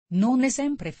Non è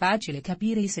sempre facile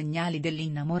capire i segnali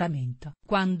dell'innamoramento.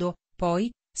 Quando,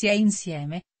 poi, si è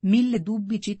insieme, 1000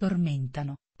 dubbi ci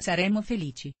tormentano. Saremo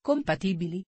felici?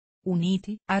 Compatibili?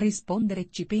 Uniti? A rispondere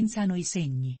ci pensano i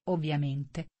segni.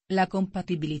 Ovviamente, la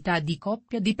compatibilità di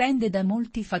coppia dipende da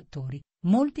molti fattori.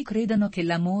 Molti credono che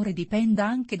l'amore dipenda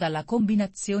anche dalla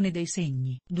combinazione dei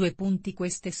segni.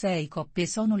 Queste 6 coppie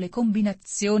sono le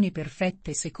combinazioni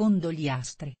perfette secondo gli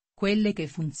astri, quelle che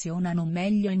funzionano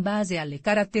meglio in base alle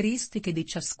caratteristiche di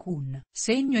ciascun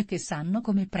segno e che sanno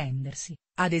come prendersi.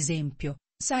 Ad esempio,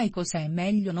 sai cos'è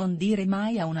meglio non dire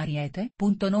mai a un Ariete?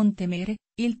 Non temere,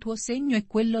 il tuo segno e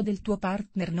quello del tuo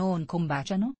partner non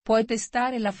combaciano? Puoi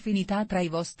testare l'affinità tra i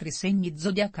vostri segni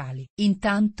zodiacali.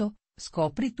 Intanto,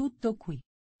 scopri tutto qui.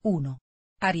 1.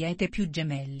 Ariete più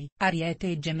Gemelli.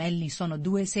 Ariete e Gemelli sono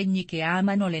 2 segni che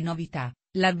amano le novità,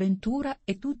 l'avventura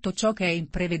e tutto ciò che è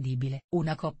imprevedibile.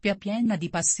 Una coppia piena di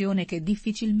passione che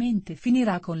difficilmente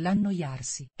finirà con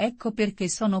l'annoiarsi. Ecco perché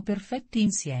sono perfetti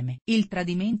insieme. Il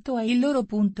tradimento è il loro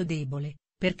punto debole,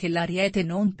 perché l'Ariete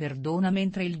non perdona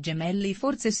mentre il Gemelli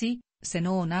forse sì, se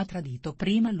non ha tradito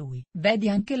prima lui. Vedi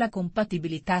anche la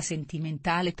compatibilità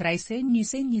sentimentale tra i segni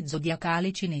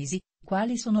zodiacali cinesi.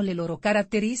 Quali sono le loro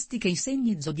caratteristiche? I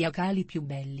segni zodiacali più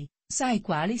belli, sai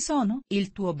quali sono?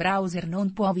 Il tuo browser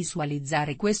non può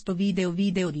visualizzare questo video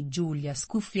di Giulia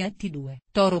Scuffietti 2.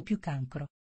 Toro più Cancro.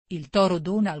 Il Toro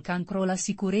dona al Cancro la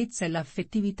sicurezza e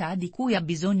l'affettività di cui ha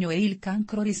bisogno e il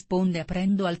Cancro risponde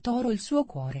aprendo al Toro il suo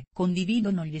cuore.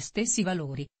 Condividono gli stessi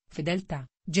valori, fedeltà,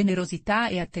 generosità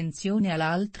e attenzione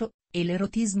all'altro, e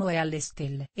l'erotismo è alle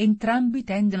stelle. Entrambi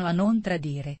tendono a non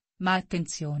tradire, ma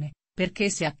attenzione, perché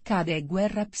se accade è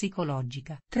guerra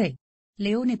psicologica. 3.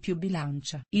 Leone più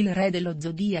Bilancia. Il re dello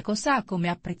zodiaco sa come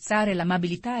apprezzare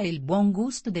l'amabilità e il buon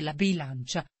gusto della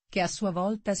Bilancia, che a sua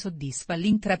volta soddisfa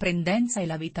l'intraprendenza e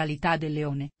la vitalità del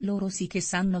Leone. Loro sì che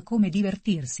sanno come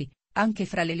divertirsi, anche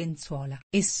fra le lenzuola.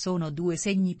 E sono 2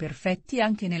 segni perfetti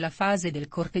anche nella fase del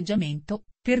corteggiamento,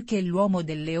 perché l'uomo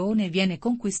del Leone viene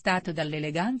conquistato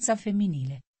dall'eleganza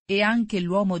femminile. E anche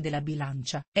l'uomo della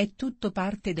Bilancia. È tutto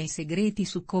parte dei segreti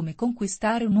su come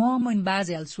conquistare un uomo in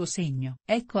base al suo segno.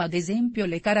 Ecco ad esempio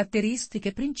le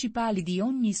caratteristiche principali di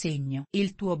ogni segno.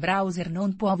 Il tuo browser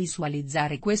non può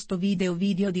visualizzare questo video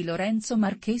di Lorenzo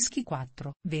Marcheschi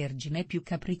 4. Vergine più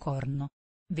Capricorno.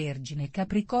 Vergine e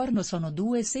Capricorno sono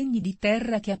 2 segni di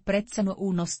terra che apprezzano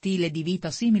uno stile di vita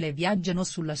simile e viaggiano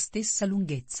sulla stessa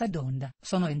lunghezza d'onda.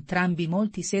 Sono entrambi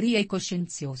molto seri e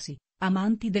coscienziosi,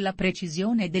 amanti della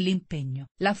precisione e dell'impegno.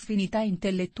 L'affinità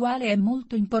intellettuale è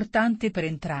molto importante per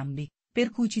entrambi,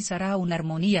 per cui ci sarà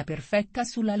un'armonia perfetta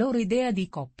sulla loro idea di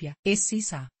coppia. E si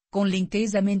sa, con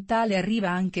l'intesa mentale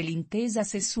arriva anche l'intesa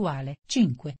sessuale.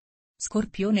 5.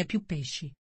 Scorpione più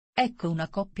Pesci. Ecco una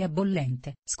coppia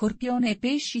bollente. Scorpione e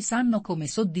Pesci sanno come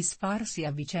soddisfarsi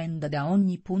a vicenda da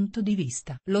ogni punto di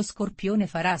vista. Lo Scorpione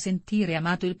farà sentire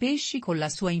amato il Pesci con la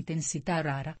sua intensità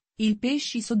rara. Il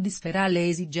Pesci soddisferà le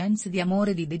esigenze di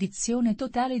amore e di dedizione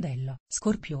totale dello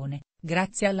Scorpione,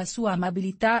 grazie alla sua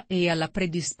amabilità e alla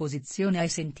predisposizione ai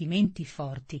sentimenti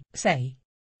forti. 6.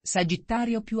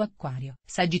 Sagittario più Acquario.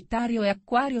 Sagittario e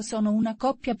Acquario sono una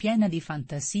coppia piena di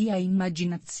fantasia e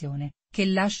immaginazione, che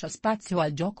lascia spazio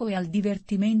al gioco e al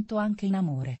divertimento anche in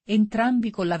amore.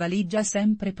 Entrambi con la valigia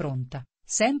sempre pronta,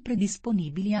 sempre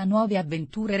disponibili a nuove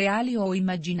avventure reali o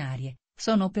immaginarie.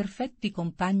 Sono perfetti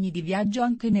compagni di viaggio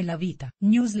anche nella vita.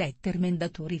 Newsletter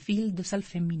Mendatori Fields al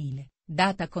femminile.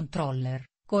 Data Controller.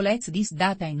 Collects this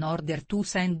data in order to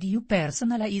send you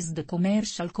personalized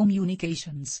commercial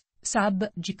communications,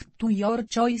 subject to your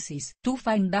choices. To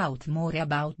find out more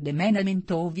about the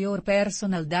management of your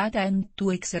personal data and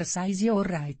to exercise your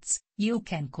rights, you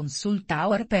can consult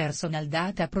our personal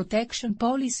data protection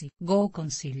policy. Go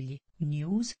consigli,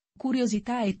 news,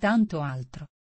 curiosità e tanto altro.